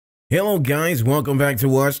Hello guys, welcome back to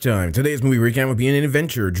Watch Time. Today's movie recap will be an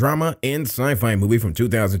adventure, drama, and sci-fi movie from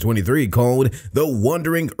 2023 called The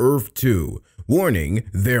Wandering Earth 2. Warning,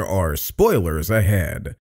 there are spoilers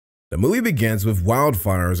ahead. The movie begins with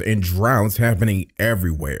wildfires and droughts happening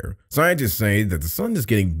everywhere. Scientists say that the sun is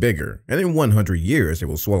getting bigger, and in 100 years it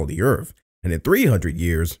will swallow the Earth, and in 300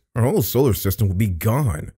 years our whole solar system will be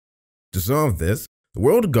gone. To solve this, the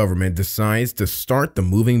world government decides to start the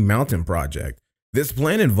Moving Mountain Project. This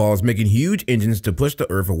plan involves making huge engines to push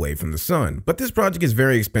the Earth away from the sun, but this project is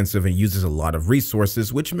very expensive and uses a lot of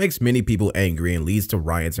resources, which makes many people angry and leads to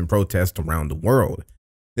riots and protests around the world.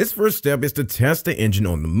 This first step is to test the engine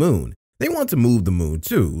on the moon. They want to move the moon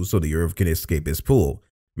too, so the Earth can escape its pull.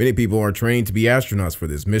 Many people are trained to be astronauts for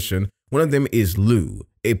this mission. One of them is Lou,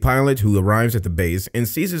 a pilot who arrives at the base and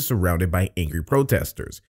sees it surrounded by angry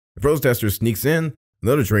protesters. The protester sneaks in.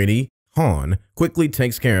 Another trainee, Han, quickly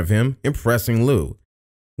takes care of him, impressing Lou.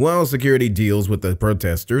 While security deals with the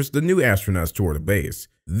protesters, the new astronauts tour the base.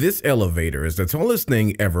 This elevator is the tallest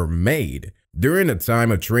thing ever made. During the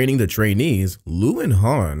time of training the trainees, Lou and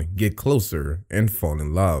Han get closer and fall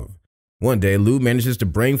in love. One day, Lou manages to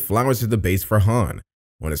bring flowers to the base for Han.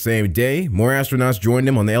 On the same day, more astronauts join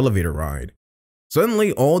them on the elevator ride.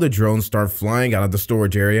 Suddenly, all the drones start flying out of the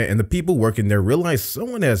storage area, and the people working there realize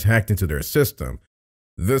someone has hacked into their system.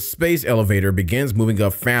 The space elevator begins moving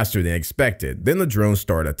up faster than expected. Then the drones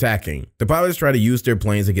start attacking. The pilots try to use their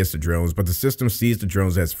planes against the drones, but the system sees the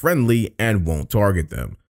drones as friendly and won't target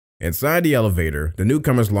them. Inside the elevator, the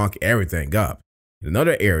newcomers lock everything up. In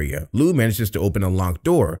another area, Lou manages to open a locked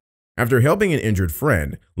door. After helping an injured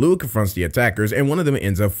friend, Lou confronts the attackers and one of them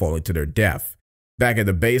ends up falling to their death. Back at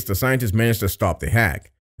the base, the scientists manage to stop the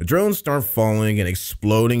hack. The drones start falling and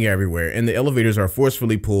exploding everywhere, and the elevators are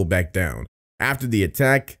forcefully pulled back down. After the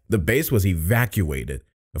attack, the base was evacuated.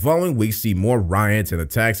 The following week see more riots and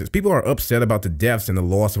attacks as people are upset about the deaths and the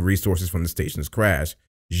loss of resources from the station's crash.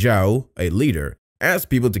 Zhao, a leader, asks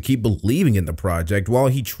people to keep believing in the project while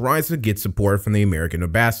he tries to get support from the American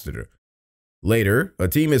ambassador. Later, a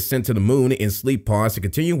team is sent to the moon in sleep pods to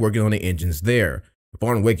continue working on the engines there.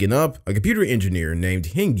 Upon waking up, a computer engineer named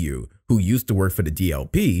Hingyu, who used to work for the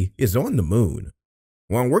DLP, is on the moon.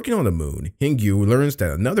 While working on the moon, Hingyu learns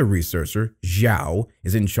that another researcher, Zhao,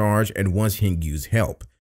 is in charge and wants Hingyu's help.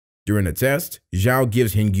 During the test, Zhao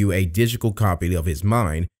gives Hingyu a digital copy of his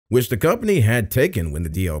mind, which the company had taken when the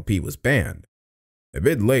DLP was banned. A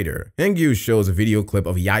bit later, Hingyu shows a video clip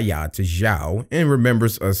of Yaya to Zhao and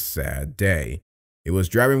remembers a sad day. He was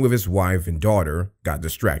driving with his wife and daughter, got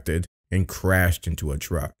distracted, and crashed into a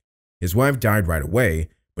truck. His wife died right away,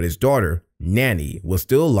 but his daughter, Nanny, was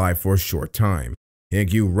still alive for a short time.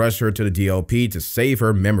 Hingyu rushed her to the DLP to save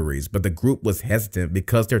her memories, but the group was hesitant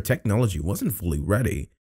because their technology wasn't fully ready.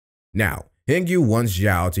 Now, Hingyu wants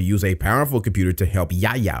Zhao to use a powerful computer to help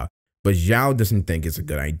Yaya, but Zhao doesn't think it's a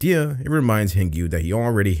good idea. It reminds Hingyu that he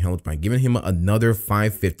already helped by giving him another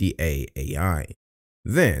 550A AI.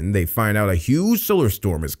 Then they find out a huge solar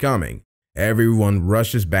storm is coming. Everyone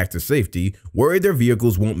rushes back to safety, worried their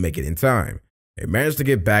vehicles won't make it in time. They manage to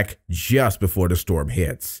get back just before the storm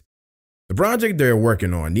hits. The project they're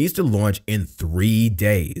working on needs to launch in 3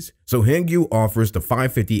 days, so Hingyu offers the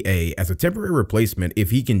 550A as a temporary replacement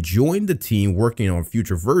if he can join the team working on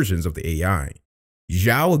future versions of the AI.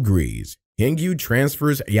 Zhao agrees. Hingyu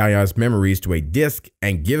transfers Yaya's memories to a disk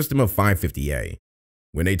and gives them a 550A.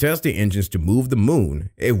 When they test the engines to move the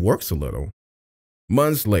moon, it works a little.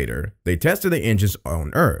 Months later, they tested the engines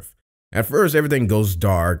on Earth. At first, everything goes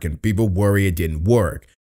dark and people worry it didn't work.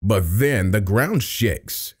 But then the ground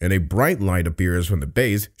shakes and a bright light appears from the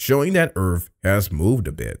base, showing that Earth has moved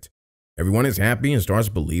a bit. Everyone is happy and starts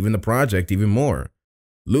believing the project even more.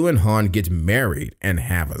 Lou and Han get married and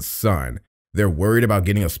have a son. They're worried about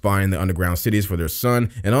getting a spot in the underground cities for their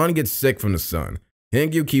son, and Han gets sick from the sun.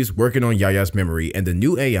 Hingyu keeps working on Yaya's memory and the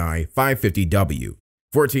new AI 550W.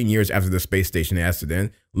 14 years after the space station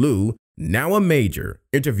accident, Lou, now a major,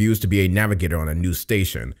 interviews to be a navigator on a new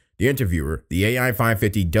station. The interviewer, the AI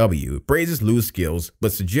 550W, praises Lou's skills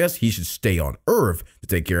but suggests he should stay on Earth to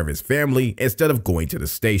take care of his family instead of going to the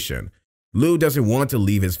station. Lou doesn't want to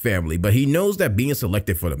leave his family, but he knows that being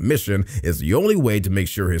selected for the mission is the only way to make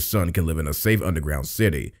sure his son can live in a safe underground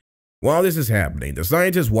city. While this is happening, the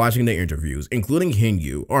scientists watching the interviews, including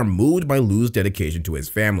Hingyu, are moved by Lou's dedication to his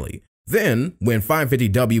family. Then, when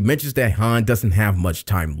 550W mentions that Han doesn't have much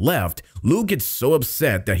time left, Lou gets so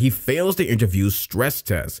upset that he fails the interview's stress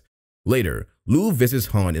test. Later, Lou visits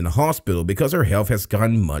Han in the hospital because her health has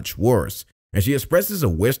gotten much worse, and she expresses a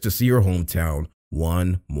wish to see her hometown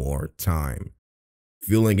one more time.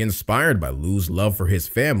 Feeling inspired by Lu's love for his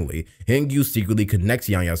family, Hengyu secretly connects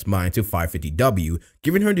Yaya's mind to 550W,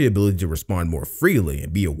 giving her the ability to respond more freely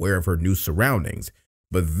and be aware of her new surroundings.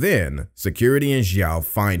 But then, security and Xiao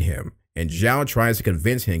find him, and Xiao tries to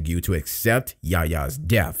convince Hengyu to accept Yaya's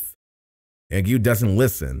death. Hengyu doesn't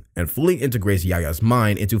listen and fully integrates Yaya's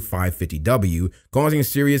mind into 550W, causing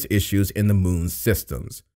serious issues in the moon's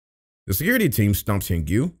systems. The security team stomps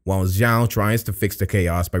Hengyu, while Xiao tries to fix the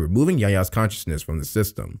chaos by removing Yaya's consciousness from the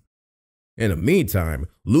system. In the meantime,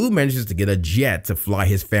 Lu manages to get a jet to fly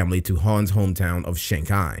his family to Han's hometown of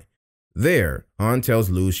Shanghai. There, Han tells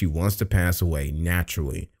Lu she wants to pass away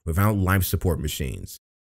naturally, without life support machines.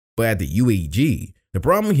 But at the UEG, the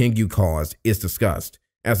problem Hengyu caused is discussed.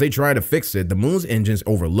 As they try to fix it, the moon's engines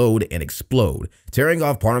overload and explode, tearing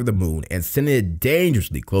off part of the moon and sending it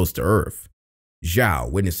dangerously close to Earth.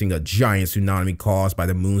 Xiao, witnessing a giant tsunami caused by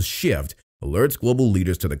the moon's shift, alerts global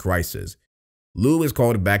leaders to the crisis. Lu is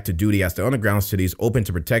called back to duty as the underground cities open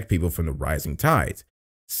to protect people from the rising tides.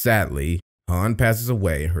 Sadly, Han passes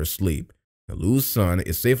away in her sleep, and Lu's son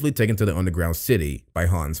is safely taken to the underground city by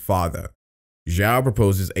Han's father. Xiao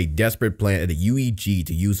proposes a desperate plan at the UEG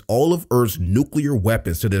to use all of Earth's nuclear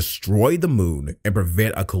weapons to destroy the moon and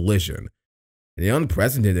prevent a collision. In an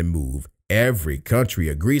unprecedented move, every country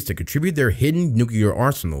agrees to contribute their hidden nuclear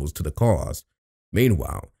arsenals to the cause.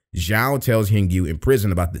 Meanwhile, Xiao tells Hengyu in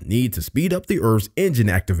prison about the need to speed up the Earth's engine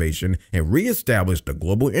activation and re-establish the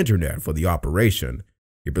global internet for the operation.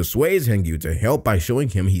 He persuades Hengyu to help by showing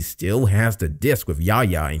him he still has the disk with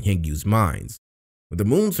Yaya in Hengyu's minds. With the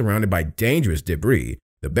moon surrounded by dangerous debris,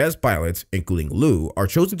 the best pilots, including Lu, are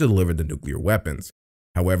chosen to deliver the nuclear weapons.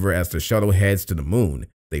 However, as the shuttle heads to the moon,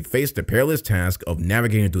 they face the perilous task of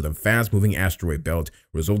navigating through the fast-moving asteroid belt,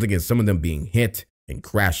 resulting in some of them being hit and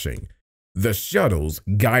crashing. The shuttles,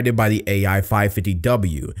 guided by the AI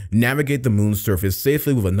 550W, navigate the moon's surface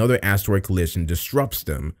safely with another asteroid collision disrupts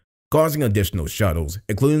them, causing additional shuttles,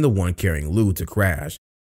 including the one carrying Lu, to crash.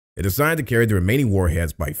 They decide to carry the remaining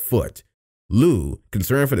warheads by foot. Lu,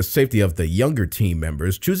 concerned for the safety of the younger team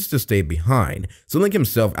members, chooses to stay behind, sealing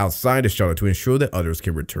himself outside the shuttle to ensure that others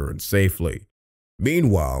can return safely.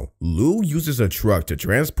 Meanwhile, Lu uses a truck to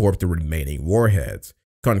transport the remaining warheads.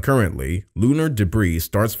 Concurrently, lunar debris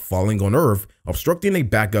starts falling on Earth, obstructing a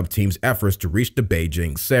backup team's efforts to reach the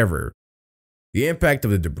Beijing server. The impact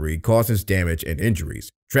of the debris causes damage and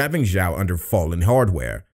injuries, trapping Xiao under fallen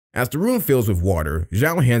hardware. As the room fills with water,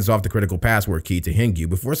 Xiao hands off the critical password key to Hengyu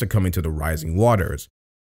before succumbing to the rising waters.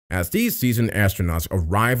 As these seasoned astronauts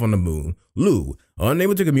arrive on the moon, Lu,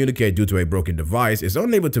 unable to communicate due to a broken device, is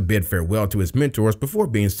unable to bid farewell to his mentors before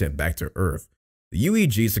being sent back to Earth. The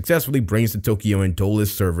UEG successfully brings the Tokyo and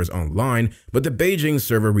Dulles servers online, but the Beijing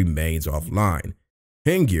server remains offline.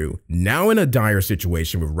 Hengyu, now in a dire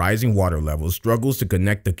situation with rising water levels, struggles to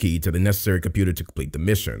connect the key to the necessary computer to complete the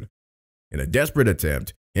mission. In a desperate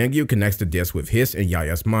attempt, Hengyu connects the disk with his and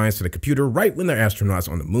Yaya's minds to the computer right when the astronauts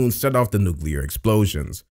on the moon set off the nuclear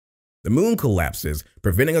explosions. The moon collapses,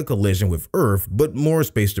 preventing a collision with Earth, but more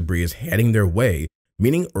space debris is heading their way,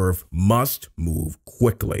 meaning Earth must move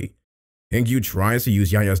quickly. Hengyu tries to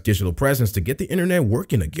use Yaya's digital presence to get the internet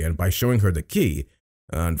working again by showing her the key.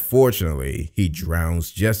 Unfortunately, he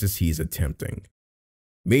drowns just as he's attempting.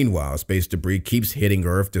 Meanwhile, space debris keeps hitting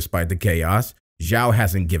Earth despite the chaos. Xiao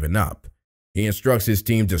hasn't given up. He instructs his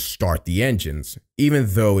team to start the engines, even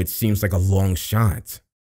though it seems like a long shot.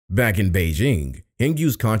 Back in Beijing,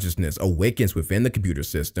 Hengyu's consciousness awakens within the computer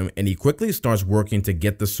system and he quickly starts working to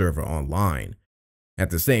get the server online. At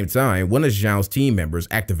the same time, one of Xiao's team members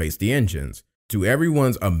activates the engines. To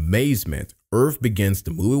everyone's amazement, Earth begins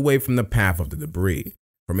to move away from the path of the debris.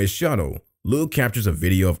 From his shuttle, Lu captures a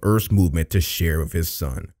video of Earth's movement to share with his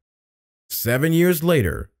son. 7 years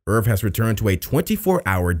later, Earth has returned to a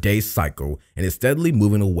 24-hour day cycle and is steadily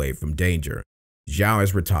moving away from danger. Xiao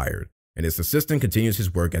is retired, and his assistant continues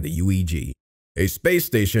his work at the UEG. A space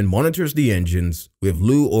station monitors the engines, with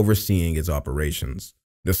Lu overseeing its operations.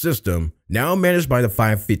 The system, now managed by the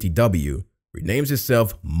 550W, renames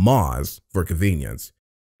itself Mars for convenience.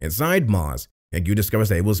 Inside Mars, Hengyu discovers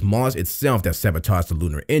that it was Mars itself that sabotaged the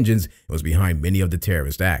lunar engines and was behind many of the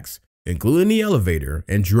terrorist acts, including the elevator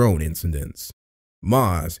and drone incidents.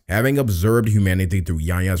 Mars, having observed humanity through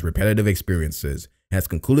Yaya's repetitive experiences, has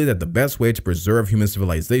concluded that the best way to preserve human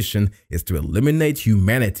civilization is to eliminate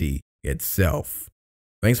humanity itself.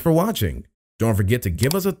 Thanks for watching. Don't forget to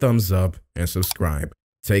give us a thumbs up and subscribe.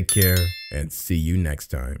 Take care and see you next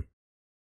time.